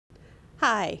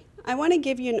Hi, I want to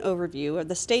give you an overview of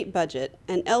the state budget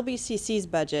and LBCC's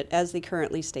budget as they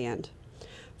currently stand.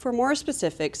 For more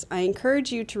specifics, I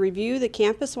encourage you to review the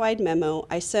campus-wide memo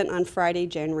I sent on Friday,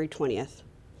 January 20th.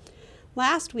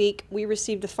 Last week, we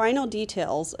received the final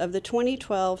details of the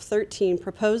 2012-13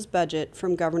 proposed budget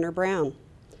from Governor Brown.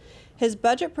 His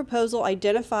budget proposal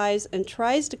identifies and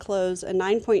tries to close a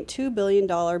 $9.2 billion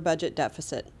budget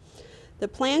deficit. The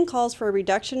plan calls for a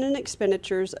reduction in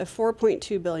expenditures of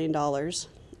 $4.2 billion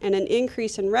and an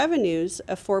increase in revenues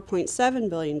of $4.7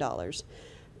 billion,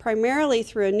 primarily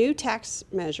through a new tax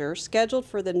measure scheduled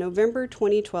for the November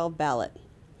 2012 ballot.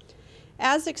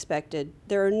 As expected,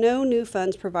 there are no new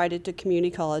funds provided to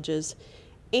community colleges,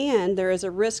 and there is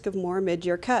a risk of more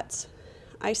mid-year cuts.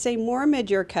 I say more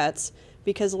mid-year cuts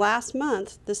because last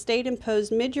month the state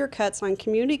imposed mid-year cuts on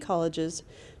community colleges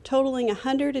totaling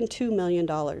 $102 million.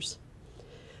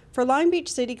 For Long Beach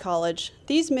City College,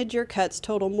 these mid-year cuts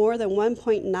total more than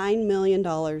 $1.9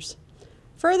 million.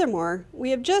 Furthermore,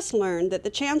 we have just learned that the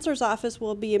Chancellor's Office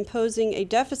will be imposing a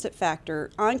deficit factor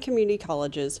on community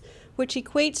colleges, which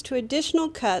equates to additional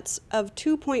cuts of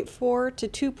 $2.4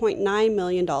 to $2.9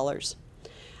 million.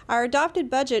 Our adopted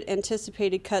budget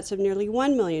anticipated cuts of nearly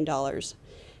 $1 million.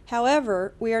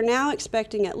 However, we are now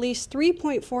expecting at least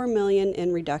 $3.4 million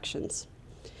in reductions.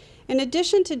 In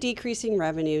addition to decreasing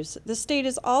revenues, the state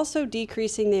is also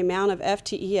decreasing the amount of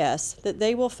FTES that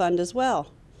they will fund as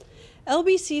well.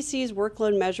 LBCC's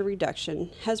workload measure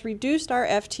reduction has reduced our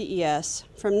FTES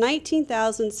from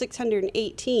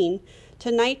 19,618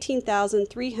 to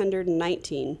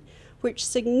 19,319, which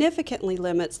significantly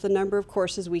limits the number of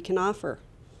courses we can offer.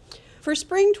 For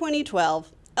spring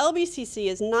 2012, LBCC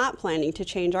is not planning to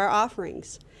change our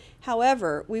offerings.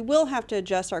 However, we will have to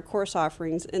adjust our course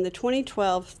offerings in the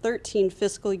 2012-13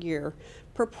 fiscal year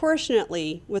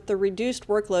proportionately with the reduced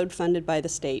workload funded by the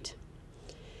state.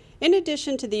 In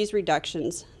addition to these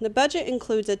reductions, the budget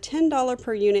includes a $10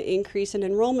 per unit increase in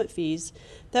enrollment fees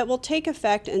that will take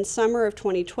effect in summer of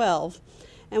 2012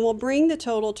 and will bring the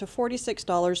total to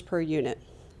 $46 per unit.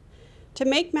 To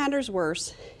make matters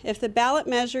worse, if the ballot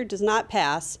measure does not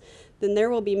pass, then there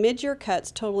will be mid-year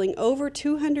cuts totaling over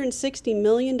 $260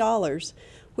 million,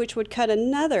 which would cut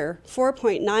another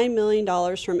 $4.9 million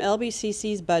from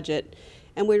LBCC's budget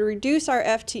and would reduce our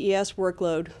FTES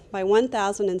workload by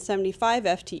 1,075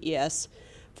 FTES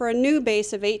for a new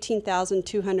base of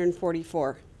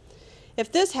 18,244.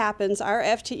 If this happens, our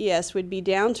FTES would be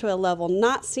down to a level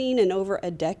not seen in over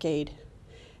a decade.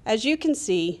 As you can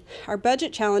see, our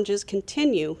budget challenges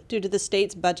continue due to the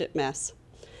state's budget mess.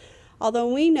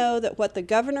 Although we know that what the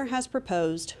governor has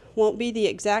proposed won't be the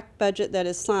exact budget that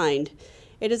is signed,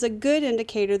 it is a good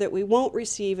indicator that we won't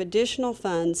receive additional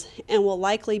funds and will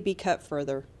likely be cut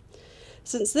further.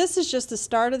 Since this is just the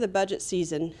start of the budget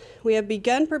season, we have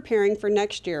begun preparing for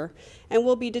next year and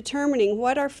will be determining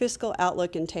what our fiscal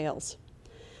outlook entails.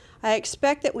 I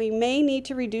expect that we may need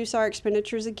to reduce our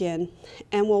expenditures again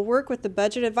and will work with the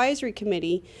Budget Advisory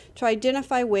Committee to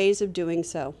identify ways of doing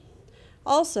so.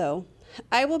 Also,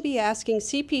 I will be asking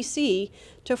CPC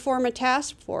to form a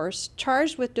task force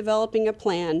charged with developing a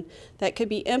plan that could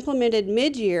be implemented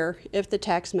mid-year if the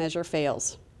tax measure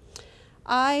fails.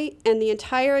 I and the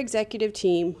entire executive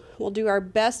team will do our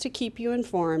best to keep you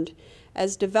informed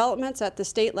as developments at the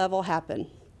state level happen.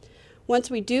 Once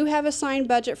we do have a signed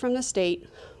budget from the state,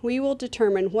 we will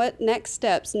determine what next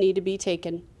steps need to be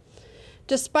taken.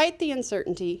 Despite the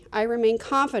uncertainty, I remain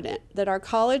confident that our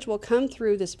college will come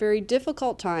through this very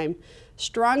difficult time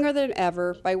stronger than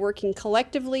ever by working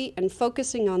collectively and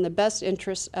focusing on the best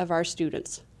interests of our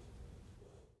students.